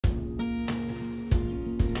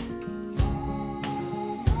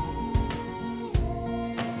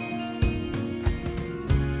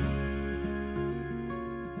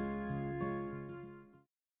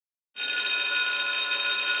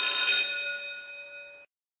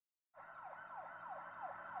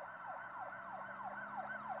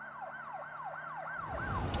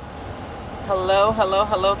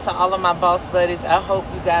Hello to all of my boss buddies. I hope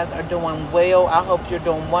you guys are doing well. I hope you're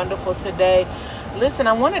doing wonderful today. Listen,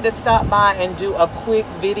 I wanted to stop by and do a quick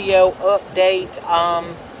video update.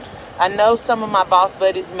 I know some of my boss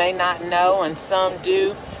buddies may not know and some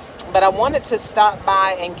do, but I wanted to stop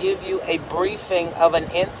by and give you a briefing of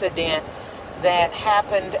an incident that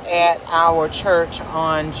happened at our church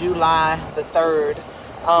on July the 3rd.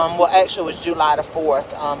 Well, actually, it was July the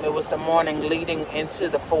 4th. It was the morning leading into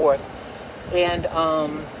the 4th. And,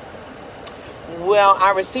 well,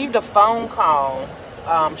 I received a phone call,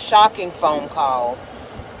 shocking phone call,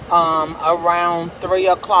 around 3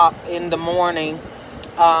 o'clock in the morning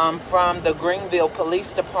from the Greenville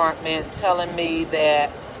Police Department telling me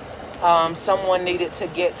that someone needed to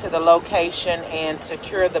get to the location and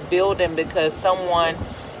secure the building because someone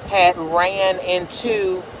had ran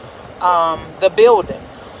into the building.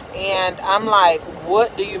 And I'm like,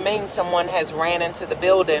 what do you mean someone has ran into the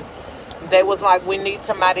building? They was like, we need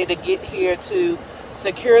somebody to get here to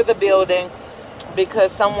secure the building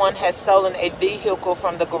because someone has stolen a vehicle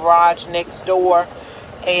from the garage next door,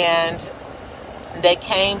 and they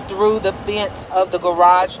came through the fence of the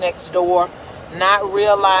garage next door, not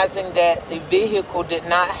realizing that the vehicle did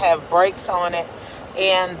not have brakes on it,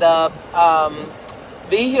 and the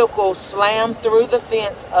vehicle slammed through the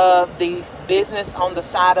fence of the business on the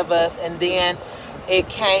side of us, and then it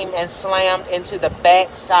came and slammed into the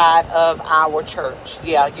back side of our church.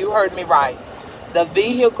 Yeah, you heard me right. The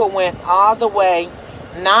vehicle went all the way,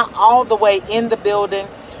 not all the way in the building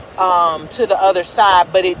to the other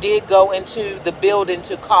side, but it did go into the building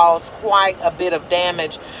to cause quite a bit of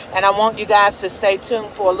damage. And I want you guys to stay tuned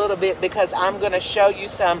for a little bit because I'm going to show you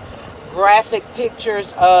some graphic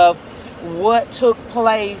pictures of what took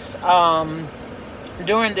place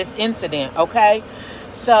during this incident. Okay,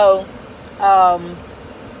 so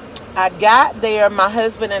I got there, my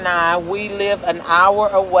husband and I, we live an hour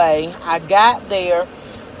away. I got there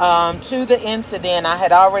to the incident. I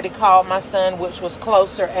had already called my son, which was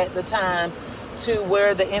closer at the time to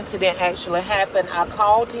where the incident actually happened. I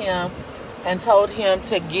called him and told him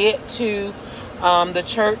to get to the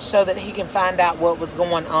church so that he can find out what was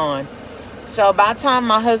going on. So by the time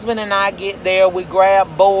my husband and I get there, we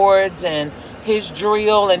grab boards and his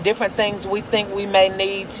drill and different things we think we may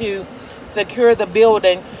need to secure the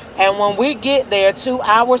building. And when we get there, to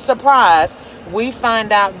our surprise, we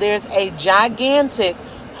find out there's a gigantic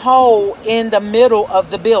hole in the middle of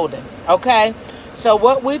the building. Okay, so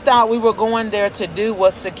what we thought we were going there to do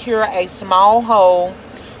was secure a small hole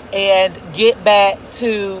and get back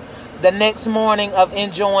to the next morning of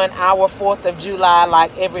enjoying our 4th of July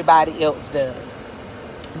like everybody else does.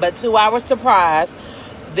 But to our surprise,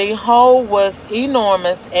 the hole was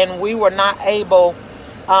enormous and we were not able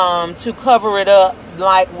to cover it up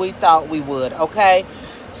like we thought we would. Okay,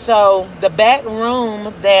 so the back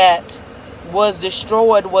room that was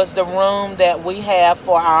destroyed was the room that we have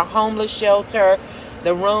for our homeless shelter,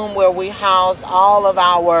 the room where we house all of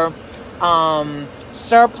our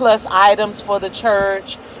surplus items for the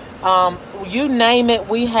church. You name it,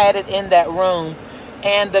 we had it in that room.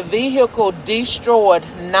 And the vehicle destroyed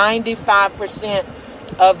 95%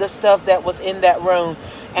 of the stuff that was in that room.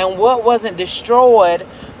 And what wasn't destroyed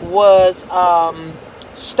was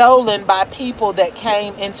stolen by people that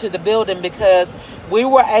came into the building because we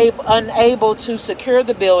were unable to secure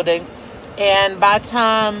the building. And by the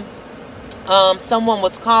time someone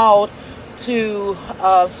was called to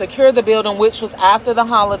secure the building, which was after the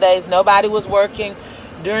holidays, nobody was working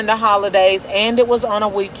during the holidays, and it was on a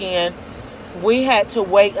weekend, we had to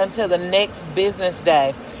wait until the next business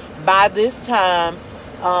day. By this time,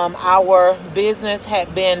 our business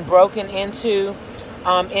had been broken into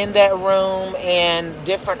in that room, and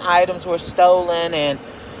different items were stolen and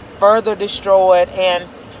further destroyed. And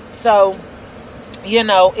so, you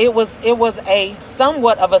know, it was a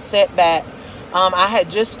somewhat of a setback. I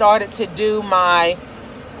had just started to do my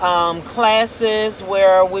classes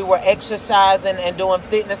where we were exercising and doing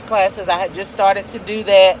fitness classes. I had just started to do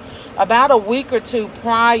that about a week or two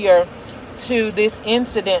prior to this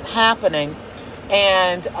incident happening.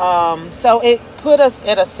 And so it put us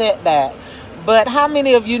at a setback. But how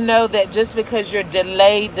many of you know that just because you're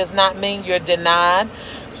delayed does not mean you're denied?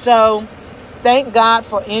 So thank God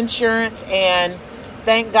for insurance, and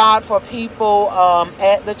thank God for people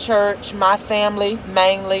at the church, my family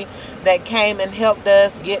mainly, that came and helped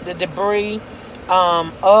us get the debris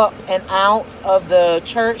up and out of the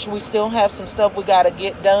church. We still have some stuff we got to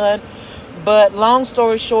get done. But long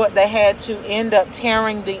story short, they had to end up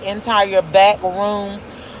tearing the entire back room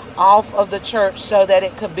off of the church so that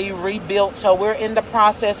it could be rebuilt. So we're in the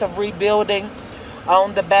process of rebuilding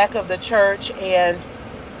on the back of the church, and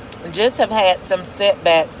just have had some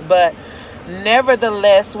setbacks, but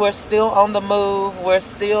nevertheless, we're still on the move. We're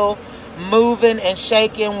still moving and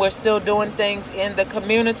shaking. We're still doing things in the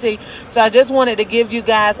community. So I just wanted to give you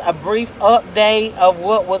guys a brief update of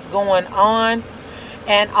what was going on.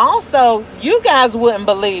 And also, you guys wouldn't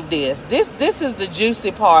believe this. This is the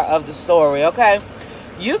juicy part of the story, okay?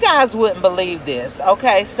 You guys wouldn't believe this.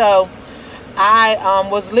 Okay, so I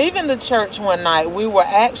was leaving the church one night. We were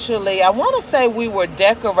actually, I want to say we were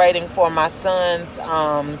decorating for my son's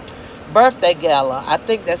birthday gala. I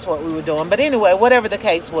think that's what we were doing. But anyway, whatever the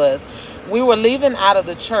case was, we were leaving out of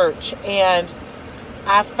the church, and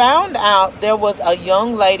I found out there was a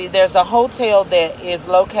young lady. There's a hotel that is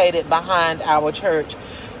located behind our church,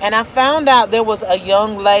 and I found out there was a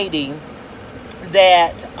young lady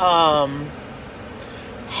that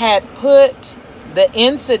had put the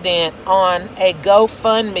incident on a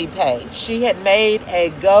GoFundMe page. She had made a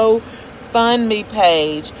GoFundMe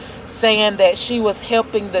page saying that she was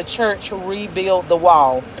helping the church rebuild the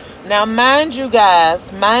wall. Now, mind you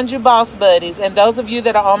guys, mind you boss buddies, and those of you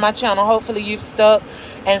that are on my channel, hopefully you've stuck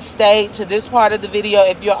and stayed to this part of the video.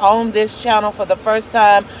 If you're on this channel for the first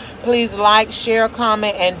time, please like, share,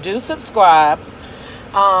 comment, and do subscribe,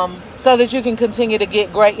 so that you can continue to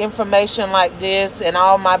get great information like this and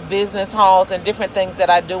all my business hauls and different things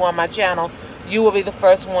that I do on my channel. You will be the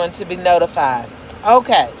first one to be notified.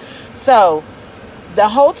 Okay, so the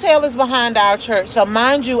hotel is behind our church. So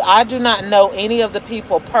mind you, I do not know any of the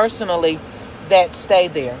people personally that stay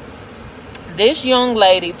there. This young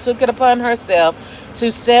lady took it upon herself to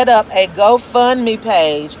set up a GoFundMe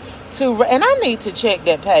page and I need to check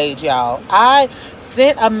that page, y'all. I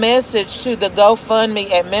sent a message to the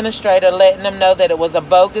GoFundMe administrator letting them know that it was a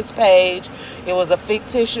bogus page. It was a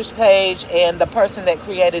fictitious page, and the person that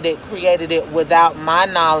created it without my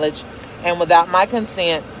knowledge and without my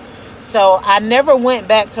consent. So I never went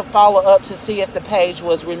back to follow up to see if the page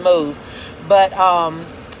was removed. But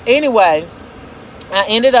anyway, I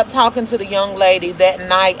ended up talking to the young lady that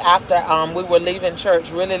night after we were leaving church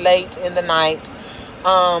really late in the night.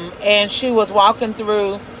 And she was walking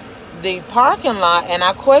through the parking lot, and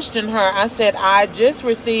I questioned her. I said, I just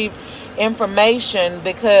received information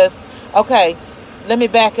because, okay, let me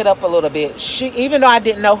back it up a little bit. Even though I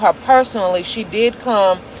didn't know her personally, she did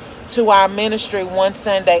come to our ministry one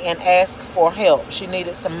Sunday and ask for help. She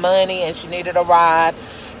needed some money, and she needed a ride,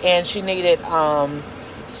 and she needed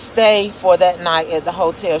stay for that night at the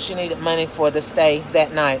hotel. She needed money for the stay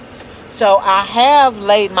that night. So I have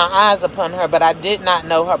laid my eyes upon her, but I did not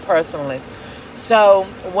know her personally. So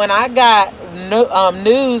when I got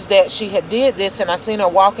news that she had did this, and I seen her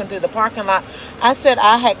walking through the parking lot, I said,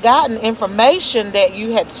 I had gotten information that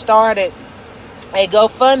you had started a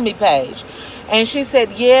GoFundMe page. And she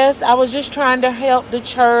said, yes, I was just trying to help the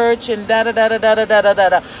church and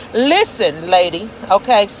da-da-da-da-da-da-da-da-da. Listen, lady,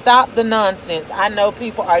 okay, stop the nonsense. I know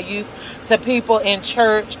people are used to people in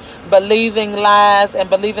church believing lies and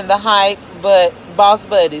believing the hype, but boss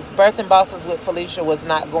buddies, Birthing Bosses with Felicia was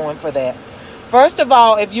not going for that. First of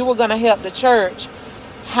all, if you were going to help the church,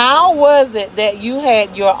 how was it that you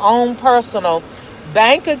had your own personal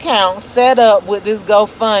bank account set up with this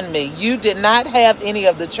GoFundMe? You did not have any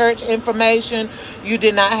of the church information. You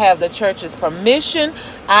did not have the church's permission.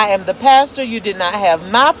 I am the pastor. You did not have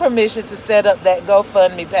my permission to set up that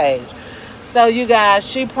GoFundMe page. So you guys,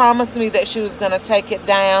 she promised me that she was going to take it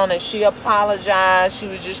down, and she apologized. She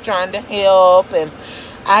was just trying to help, and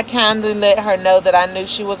I kindly let her know that I knew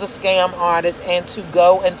she was a scam artist and to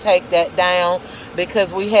go and take that down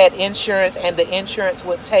because we had insurance, and the insurance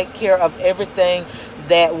would take care of everything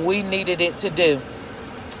that we needed it to do.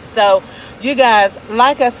 So you guys,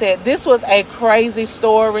 like I said, this was a crazy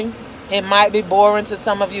story. It might be boring to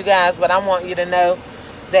some of you guys, but I want you to know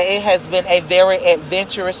that it has been a very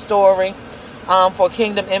adventurous story for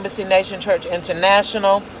Kingdom Embassy Nation Church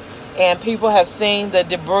International. And people have seen the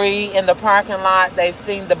debris in the parking lot. They've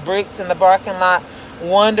seen the bricks in the parking lot,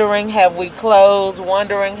 wondering, have we closed?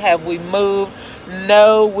 Wondering, have we moved?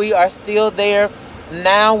 No, we are still there.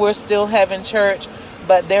 Now we're still having church,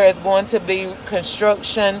 but there is going to be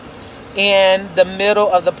construction in the middle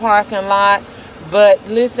of the parking lot. But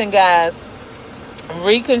listen, guys,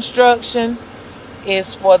 reconstruction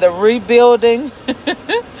is for the rebuilding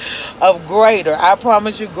of greater. I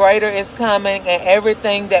promise you, greater is coming, and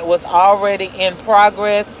everything that was already in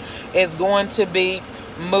progress is going to be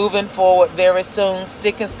moving forward very soon.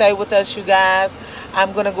 Stick and stay with us, you guys.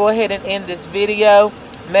 I'm going to go ahead and end this video.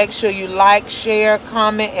 Make sure you like, share,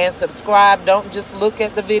 comment, and subscribe. Don't just look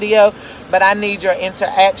at the video, but I need your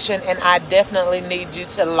interaction, and I definitely need you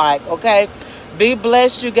to like, okay? Be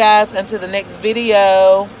blessed, you guys. Until the next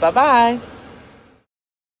video. Bye-bye.